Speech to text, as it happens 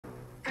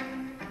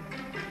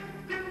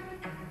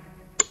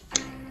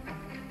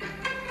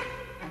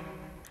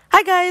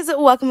Hi guys,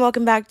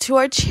 welcome back to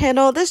our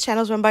channel. This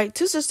channel is run by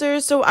two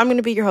sisters, so I'm going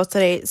to be your host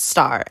today,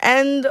 Star.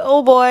 And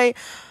oh boy,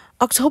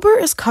 October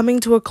is coming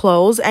to a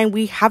close and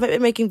we haven't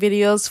been making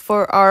videos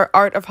for our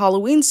Art of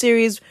Halloween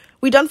series.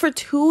 We've done for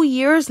 2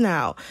 years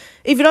now.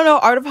 If you don't know,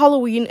 Art of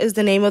Halloween is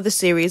the name of the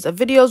series of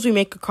videos we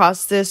make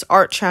across this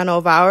art channel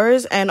of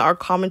ours and our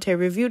commentary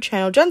review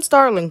channel, Jen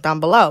Star, linked down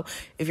below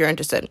if you're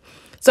interested.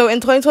 So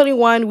in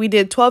 2021, we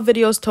did 12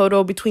 videos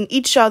total between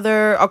each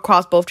other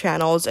across both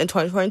channels. In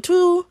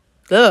 2022,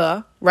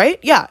 right?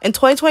 Yeah, in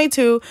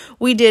 2022,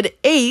 we did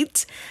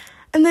 8.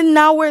 And then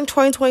now we're in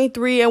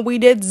 2023 and we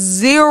did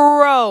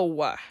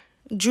 0.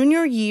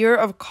 Junior year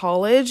of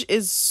college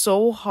is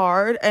so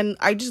hard and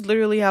I just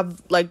literally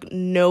have like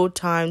no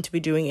time to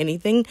be doing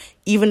anything,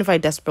 even if I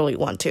desperately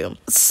want to.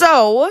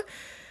 So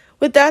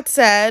with that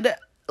said,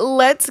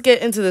 let's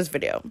get into this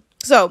video.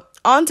 So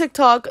on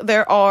TikTok,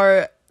 there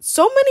are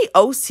so many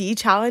OC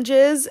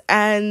challenges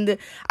and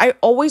I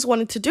always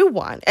wanted to do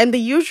one. And the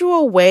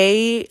usual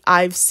way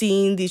I've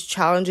seen these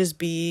challenges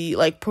be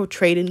like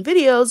portrayed in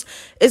videos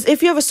is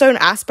if you have a certain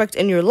aspect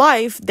in your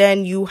life,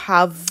 then you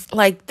have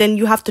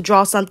to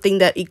draw something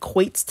that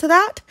equates to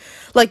that.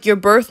 Like your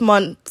birth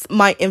month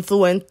might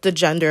influence the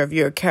gender of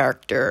your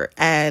character,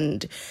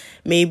 and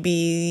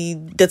maybe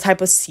the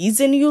type of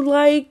season you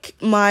like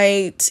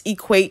might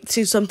equate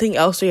to something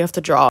else that you have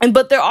to draw.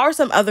 But there are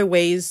some other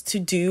ways to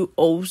do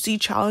OC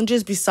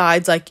challenges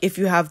besides like if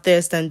you have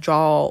this, then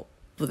draw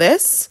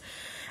this.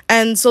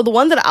 And so the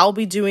one that I'll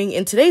be doing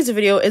in today's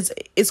video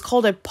is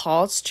called a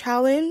pause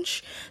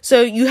challenge.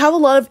 So you have a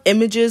lot of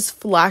images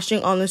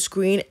flashing on the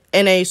screen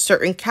in a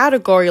certain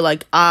category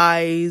like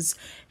eyes,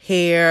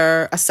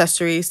 hair,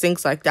 accessories,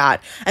 things like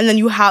that. And then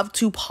you have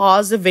to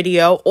pause the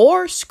video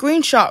or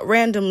screenshot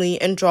randomly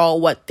and draw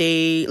what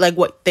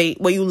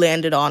you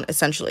landed on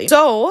essentially.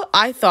 So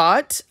I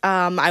thought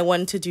I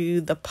wanted to do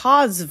the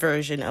pause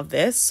version of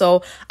this.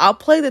 So I'll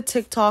play the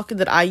TikTok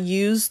that I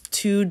used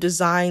to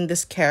design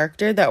this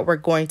character that we're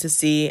going to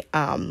see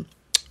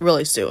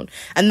really soon.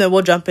 And then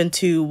we'll jump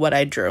into what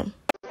I drew.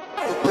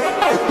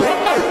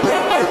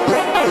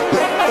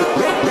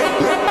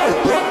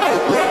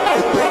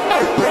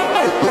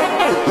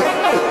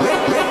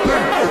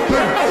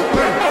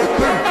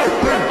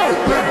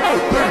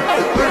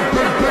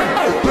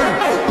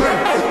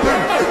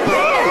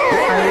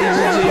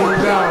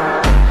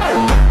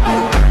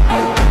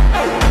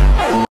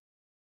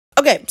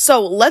 Okay,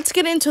 so let's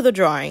get into the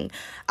drawing.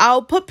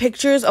 I'll put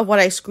pictures of what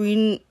I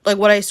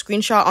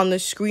screenshot on the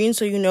screen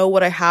so you know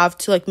what I have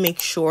to like make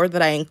sure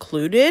that I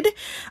included.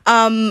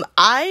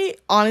 I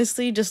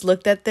honestly just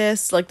looked at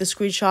this, like the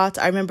screenshots.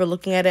 I remember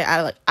looking at it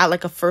at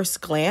a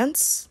first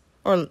glance,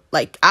 or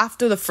like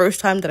after the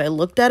first time that I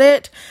looked at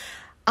it.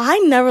 I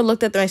never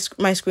looked at my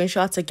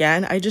screenshots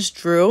again. I just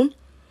drew.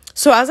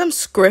 So as I'm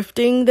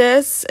scripting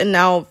this and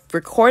now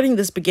recording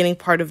this beginning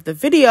part of the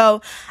video,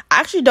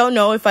 I actually don't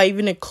know if I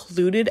even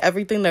included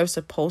everything that I was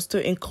supposed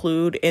to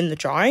include in the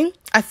drawing.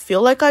 I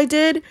feel like I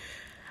did,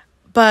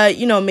 but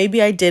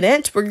maybe I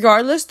didn't.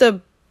 Regardless, the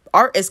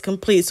art is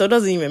complete, so it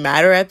doesn't even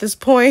matter at this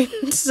point.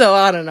 So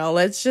I don't know.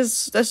 Let's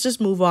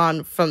just move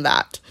on from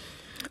that.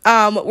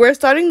 We're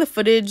starting the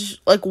footage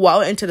like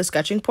well into the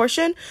sketching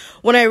portion.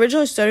 When I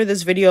originally started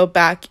this video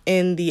back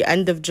in the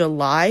end of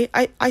July,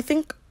 I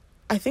think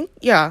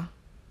the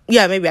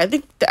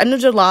end of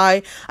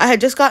July. I had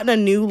just gotten a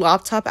new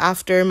laptop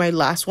after my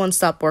last one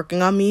stopped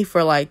working on me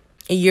for like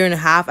a year and a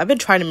half. I've been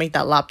trying to make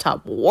that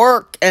laptop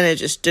work and it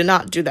just did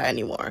not do that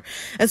anymore.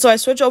 And so I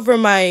switched over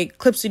my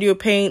Clip Studio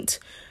Paint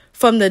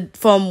from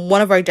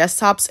one of our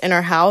desktops in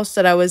our house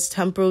that I was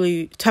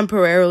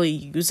temporarily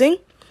using.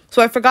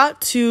 So I forgot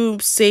to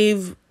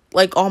save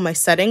like all my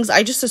settings.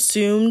 I just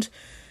assumed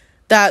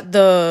that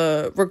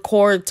the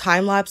record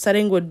time-lapse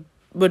setting would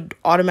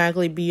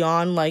automatically be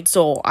on, like,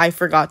 so I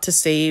forgot to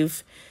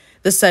save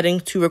the setting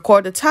to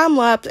record the time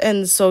lapse.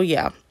 And so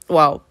yeah,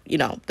 well,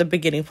 the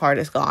beginning part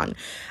is gone.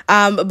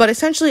 But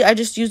essentially I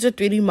just used a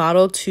 3D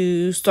model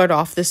to start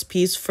off this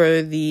piece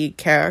for the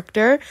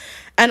character,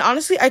 and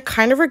honestly I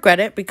kind of regret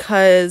it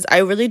because I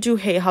really do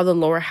hate how the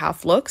lower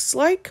half looks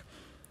like.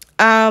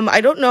 I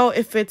don't know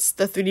if it's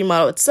the 3D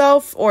model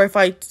itself or if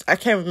I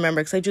can't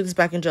remember because I drew this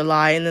back in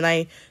July and then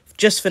I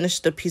just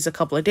finished the piece a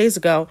couple of days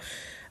ago.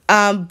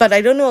 But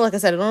I don't know, like I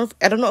said,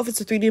 I don't know if it's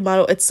a 3D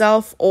model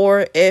itself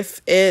or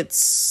if it's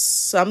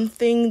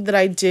something that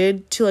I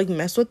did to like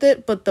mess with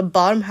it, but the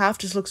bottom half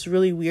just looks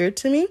really weird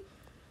to me.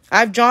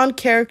 I've drawn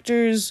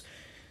characters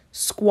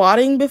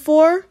squatting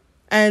before,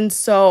 and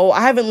so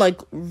I haven't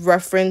like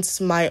referenced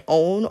my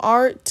own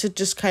art to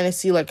just kind of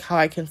see like how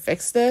I can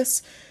fix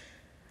this.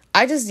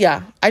 I just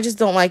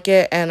don't like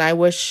it, and I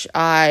wish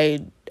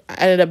I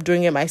ended up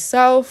doing it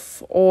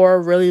myself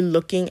or really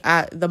looking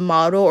at the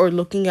model or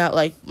looking at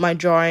like my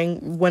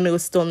drawing when it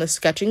was still in the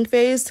sketching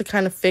phase to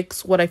kind of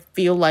fix what I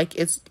feel like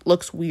it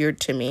looks weird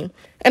to me.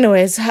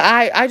 Anyways,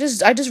 I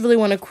just really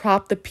want to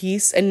crop the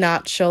piece and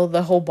not show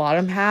the whole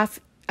bottom half.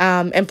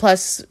 And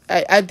plus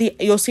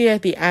you'll see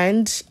at the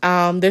end,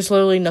 there's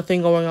literally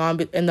nothing going on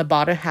in the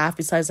bottom half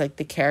besides like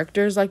the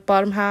characters like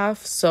bottom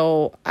half.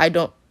 So I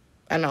don't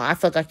I don't know, I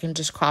feel like I can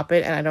just crop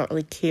it and I don't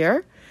really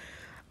care.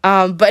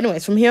 But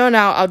anyways, from here on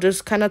out, I'll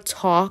just kind of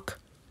talk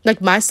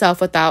like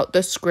myself without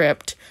the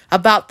script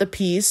about the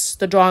piece,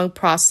 the drawing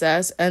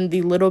process, and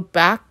the little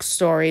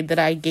backstory that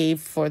I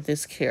gave for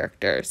this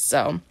character.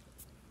 So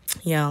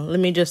yeah, let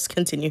me just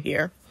continue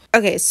here.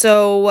 Okay,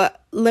 so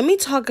let me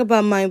talk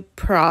about my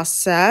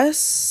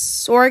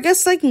process, or I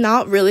guess like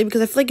not really,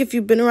 because I feel like if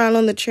you've been around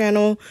on the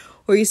channel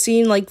or you've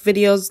seen like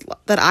videos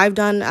that I've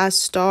done as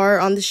Star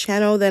on this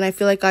channel, then I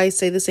feel like I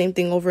say the same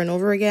thing over and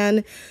over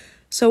again.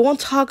 So I won't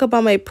talk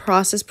about my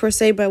process per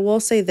se, but I will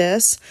say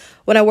this.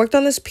 When I worked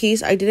on this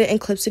piece, I did it in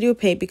Clip Studio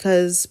Paint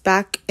because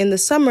back in the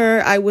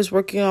summer, I was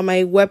working on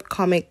my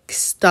webcomic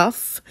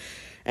stuff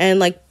and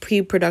like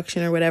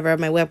pre-production or whatever of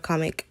my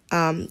webcomic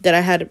that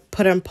I had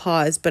put on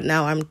pause, but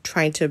now I'm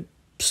trying to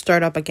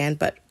start up again,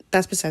 but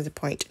that's besides the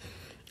point.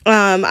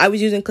 I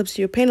was using Clip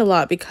Studio Paint a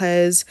lot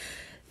because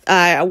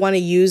I want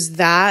to use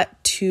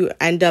that to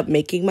end up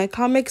making my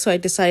comic. So I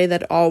decided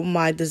that all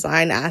my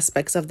design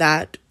aspects of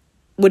that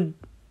would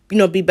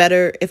be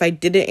better if I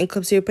did it in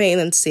Clip Studio Paint and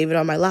then save it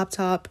on my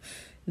laptop,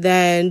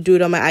 then do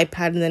it on my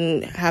iPad and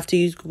then have to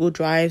use Google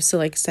Drive to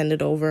like send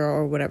it over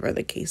or whatever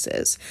the case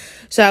is.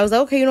 So I was like,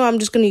 okay, I'm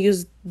just going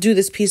to do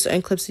this piece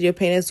in Clip Studio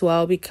Paint as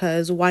well,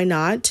 because why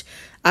not?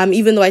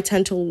 Even though I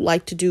tend to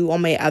like to do all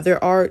my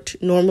other art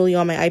normally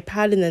on my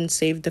iPad and then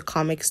save the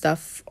comic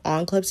stuff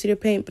on Clip Studio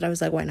Paint, but I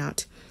was like, why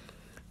not?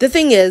 The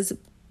thing is,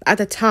 at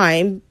the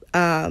time,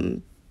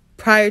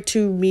 prior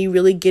to me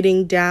really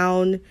getting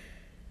down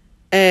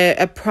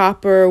a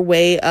proper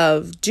way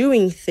of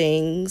doing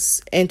things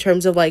in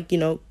terms of like,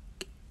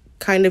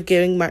 kind of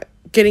getting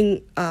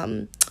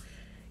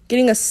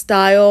a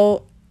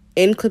style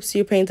in Clip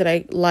Studio Paint that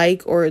I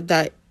like or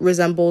that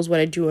resembles what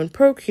I do in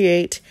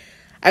Procreate,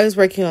 I was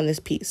working on this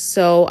piece.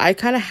 So I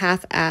kind of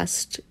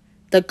half-assed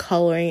the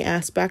coloring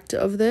aspect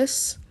of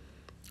this.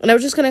 And I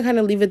was just going to kind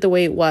of leave it the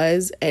way it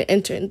was.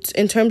 And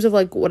in terms of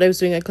like what I was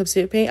doing in Clip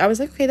Studio Paint, I was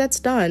like, okay, that's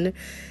done.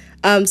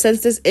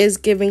 Since this is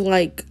giving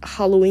like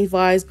Halloween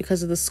vibes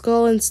because of the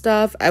skull and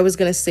stuff, I was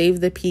going to save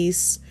the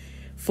piece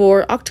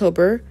for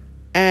October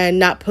and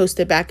not post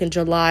it back in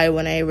July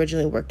when I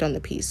originally worked on the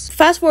piece.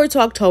 Fast forward to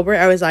October,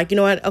 I was like, you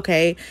know what?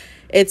 Okay,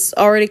 it's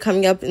already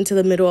coming up into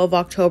the middle of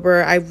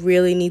October. I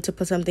really need to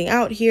put something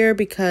out here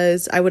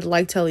because I would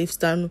like to at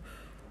least done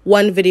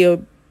one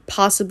video,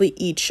 possibly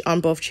each on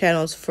both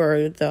channels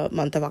for the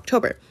month of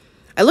October.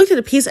 I looked at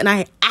the piece and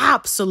I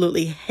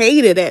absolutely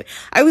hated it.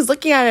 I was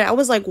looking at it. I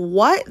was like,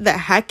 what the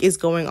heck is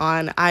going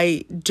on?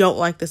 I don't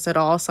like this at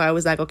all. So I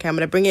was like, okay, I'm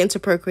going to bring it into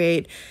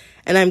Procreate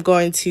and I'm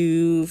going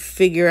to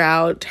figure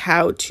out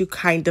how to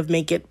kind of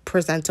make it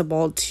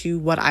presentable to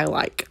what I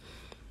like.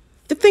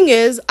 The thing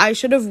is, I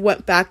should have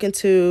went back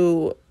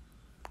into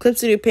Clip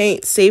Studio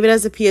Paint, save it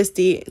as a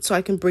PSD so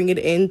I can bring it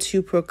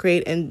into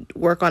Procreate and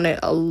work on it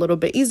a little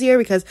bit easier,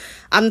 because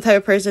I'm the type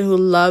of person who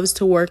loves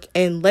to work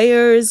in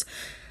layers.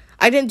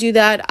 I didn't do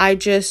that. I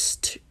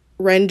just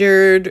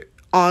rendered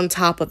on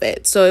top of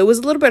it. So it was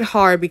a little bit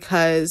hard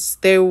because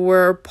there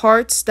were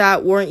parts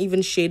that weren't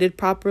even shaded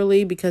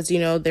properly because,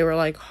 they were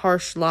like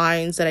harsh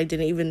lines that I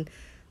didn't even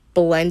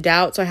blend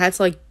out. So I had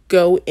to like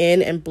go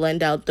in and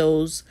blend out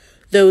those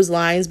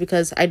lines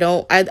because I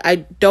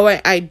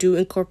do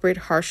incorporate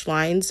harsh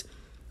lines.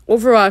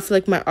 Overall, I feel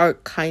like my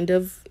art kind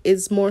of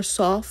is more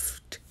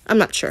soft. I'm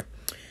not sure.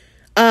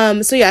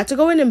 So yeah, I had to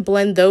go in and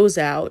blend those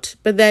out.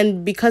 But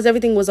then because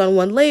everything was on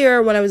one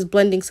layer, when I was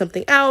blending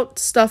something out,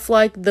 stuff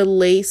like the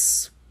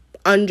lace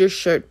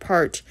undershirt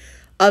part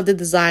of the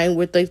design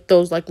with like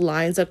those like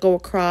lines that go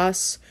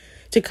across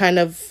to kind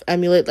of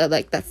emulate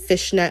that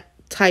fishnet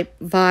type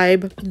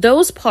vibe,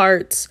 those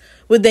parts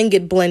would then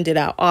get blended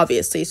out,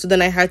 obviously. So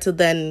then I had to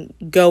then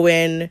go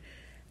in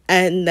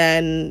and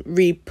then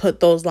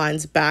re-put those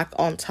lines back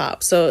on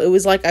top. So it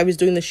was like I was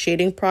doing the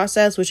shading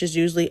process, which is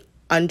usually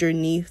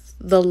underneath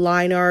the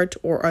line art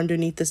or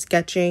underneath the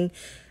sketching,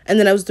 and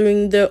then I was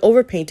doing the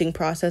overpainting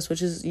process,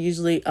 which is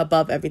usually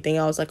above everything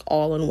else, like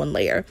all in one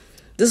layer.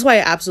 This is why I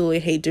absolutely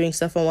hate doing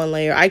stuff on one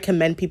layer. I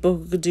commend people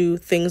who could do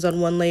things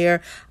on one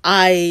layer.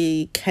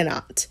 I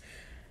cannot.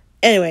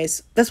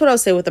 Anyways, that's what I would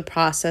say with the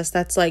process.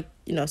 That's like,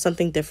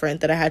 something different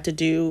that I had to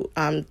do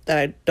that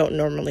I don't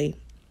normally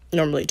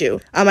do.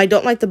 I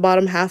don't like the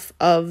bottom half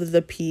of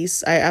the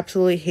piece. I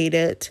absolutely hate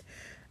it.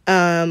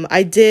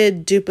 I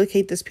did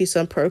duplicate this piece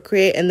on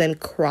Procreate and then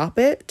crop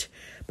it,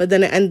 but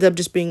then it ended up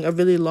just being a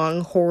really long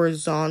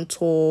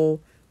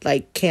horizontal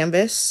like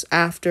canvas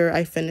after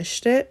I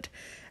finished it.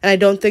 And I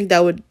don't think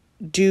that would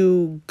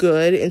do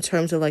good in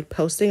terms of like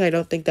posting. I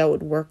don't think that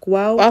would work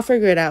well. I'll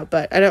figure it out,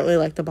 but I don't really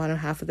like the bottom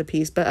half of the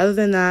piece. But other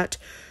than that,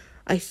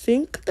 I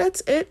think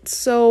that's it.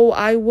 So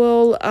I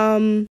will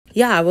tell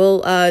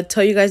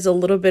you guys a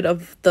little bit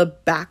of the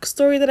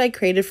backstory that I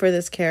created for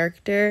this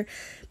character,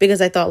 because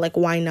I thought, like,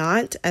 why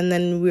not? And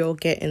then we'll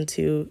get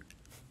into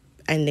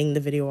ending the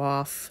video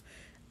off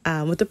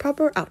with the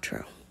proper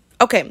outro.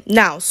 Okay,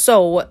 now,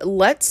 so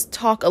let's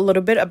talk a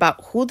little bit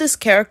about who this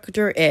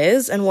character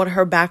is and what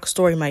her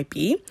backstory might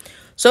be.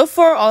 So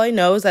far, all I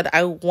know is that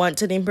I want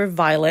to name her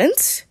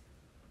Violet.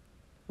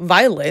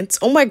 Violet.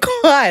 Oh my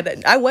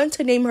god. I went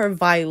to name her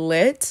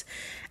Violet.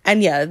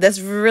 And yeah,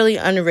 that's really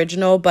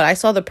unoriginal, but I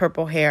saw the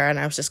purple hair and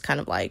I was just kind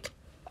of like,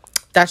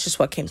 that's just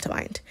what came to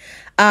mind.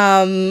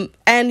 And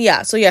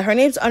yeah, so yeah, her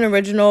name's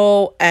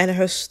unoriginal and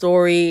her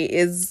story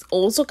is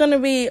also gonna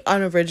be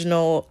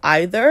unoriginal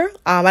either.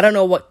 I don't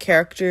know what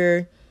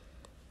character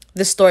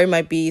this story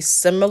might be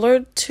similar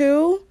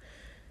to,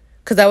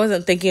 because I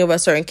wasn't thinking of a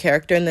certain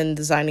character and then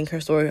designing her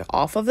story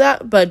off of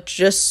that, but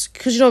just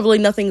because, really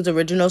nothing's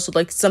original, so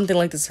like something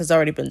like this has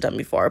already been done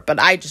before, but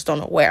I just don't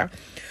know where.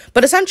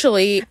 But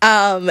essentially,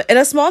 in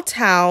a small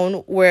town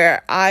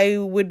where I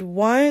would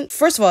want,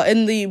 first of all,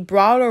 in the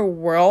broader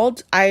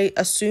world, I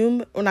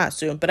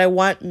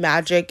want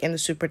magic and the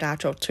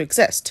supernatural to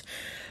exist.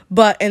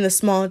 But in the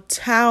small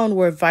town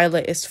where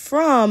Violet is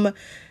from,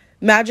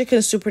 magic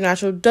and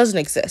supernatural doesn't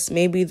exist.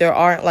 Maybe there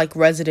aren't like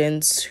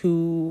residents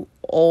who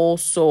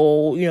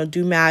also,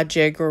 do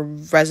magic, or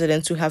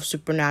residents who have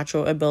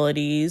supernatural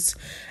abilities,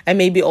 and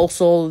maybe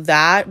also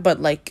that, but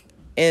like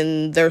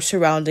in their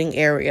surrounding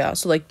area.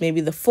 So like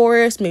maybe the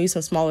forest, maybe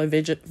some smaller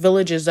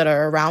villages that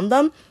are around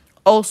them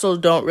also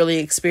don't really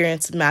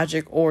experience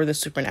magic or the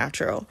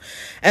supernatural.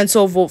 And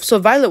so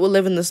Violet would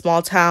live in the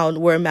small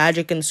town where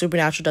magic and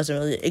supernatural doesn't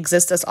really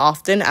exist as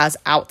often as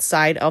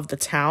outside of the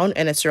town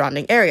and its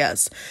surrounding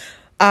areas.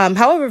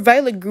 However,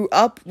 Violet grew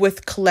up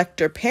with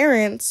collector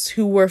parents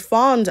who were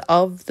fond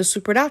of the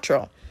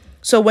supernatural.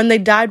 So when they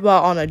died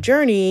while on a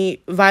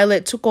journey,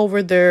 Violet took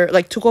over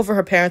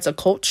her parents'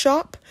 occult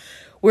shop,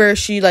 where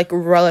she like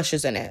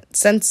relishes in it.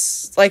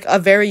 Since like a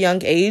very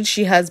young age,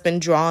 she has been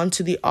drawn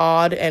to the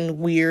odd and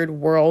weird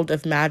world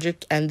of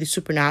magic and the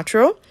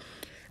supernatural.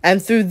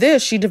 And through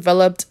this, she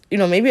developed,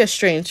 maybe a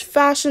strange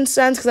fashion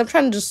sense, because I'm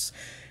trying to just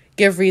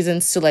give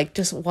reasons to like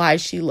just why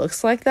she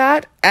looks like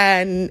that.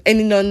 And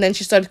then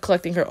she started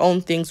collecting her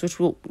own things, which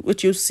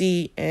you'll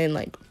see in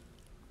like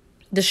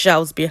the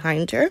shelves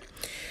behind her.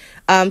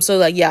 So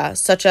like, yeah,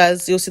 such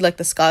as you'll see like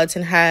the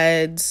skeleton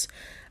heads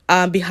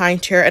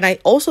behind her. And I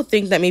also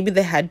think that maybe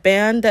the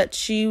headband that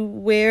she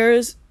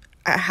wears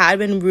had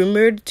been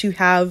rumored to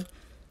have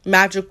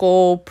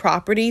magical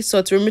properties. So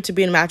it's rumored to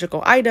be a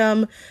magical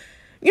item,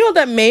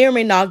 that may or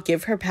may not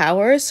give her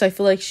powers. So I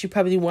feel like she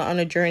probably went on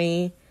a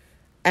journey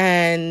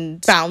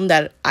and found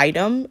that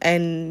item,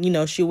 and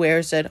she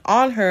wears it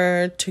on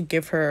her to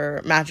give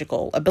her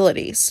magical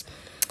abilities.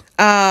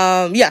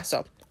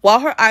 So while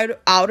her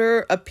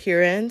outer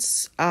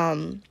appearance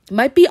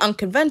might be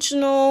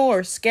unconventional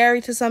or scary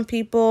to some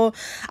people,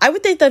 I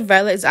would think that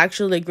Violet is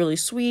actually like really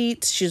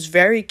sweet. She's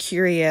very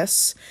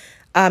curious,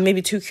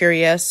 maybe too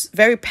curious,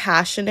 very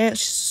passionate.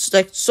 She's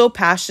like so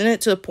passionate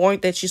to the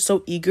point that she's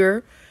so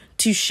eager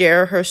to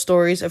share her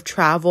stories of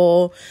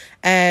travel,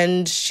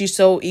 and she's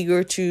so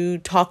eager to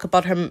talk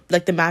about her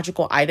like the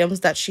magical items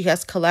that she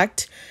has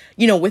collect,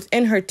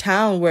 within her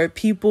town, where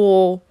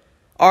people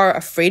are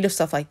afraid of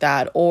stuff like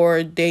that,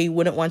 or they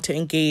wouldn't want to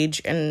engage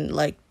in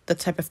like the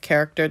type of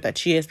character that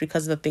she is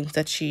because of the things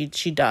that she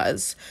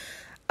does.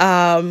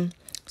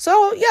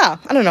 So yeah,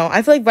 I don't know.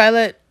 I feel like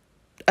Violet,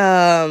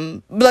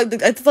 I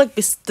feel like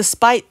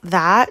despite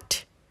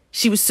that,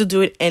 she would still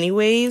do it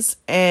anyways,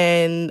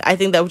 and I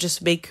think that would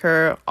just make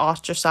her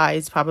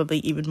ostracized probably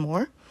even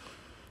more.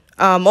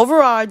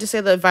 Overall, I just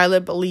say that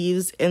Violet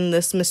believes in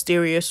this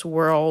mysterious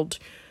world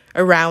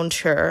around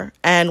her,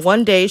 and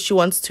one day she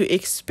wants to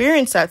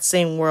experience that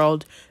same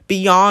world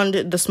beyond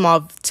the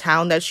small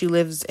town that she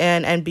lives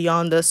in and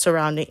beyond the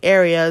surrounding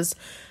areas,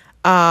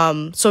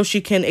 so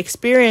she can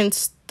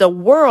experience the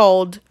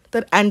world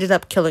that ended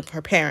up killing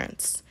her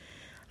parents.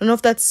 I don't know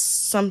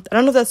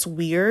if that's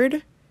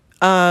weird,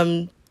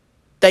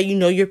 that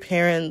your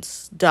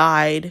parents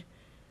died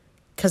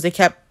because they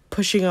kept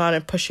pushing on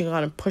and pushing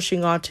on and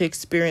pushing on to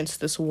experience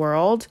this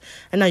world,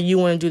 and now you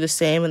want to do the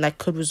same, and that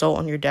could result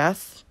in your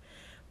death.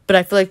 But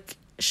I feel like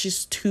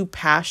she's too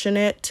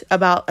passionate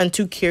about and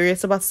too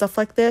curious about stuff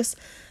like this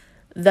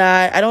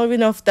that I don't even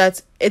know if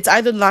it's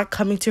either not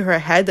coming to her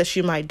head that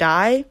she might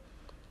die,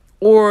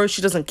 or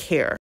she doesn't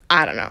care.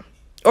 I don't know.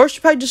 Or she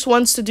probably just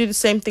wants to do the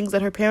same things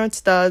that her parents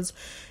does,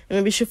 and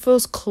maybe she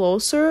feels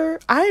closer.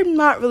 I'm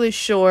not really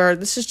sure. I'm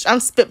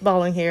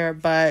spitballing here,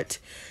 but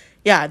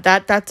yeah,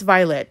 that's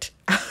Violet.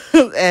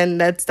 And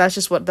that's the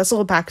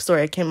whole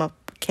backstory I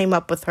came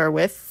up with her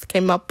with.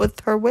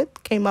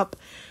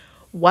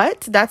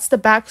 What? That's the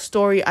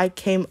backstory I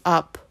came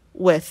up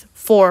with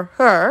for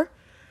her.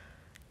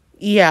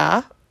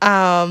 Yeah.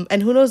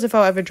 And who knows if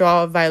I'll ever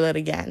draw Violet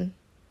again.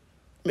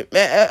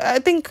 I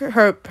think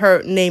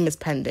her name is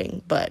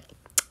pending, but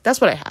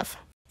that's what I have.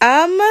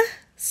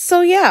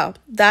 So yeah,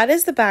 that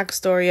is the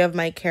backstory of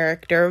my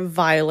character,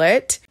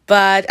 Violet.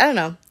 But I don't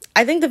know.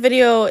 I think the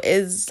video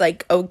is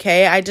like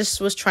okay. I just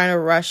was trying to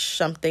rush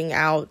something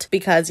out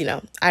because,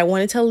 I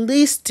wanted to at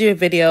least do a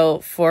video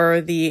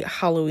for the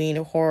Halloween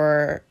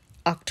horror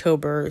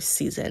October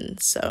season.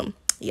 So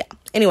yeah.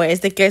 Anyways,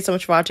 thank you guys so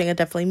much for watching. It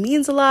definitely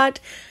means a lot.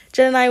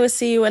 Jen and I will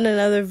see you in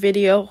another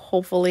video.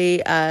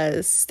 Hopefully,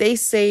 stay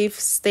safe,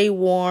 stay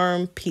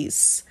warm,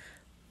 peace.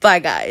 Bye,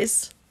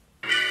 guys.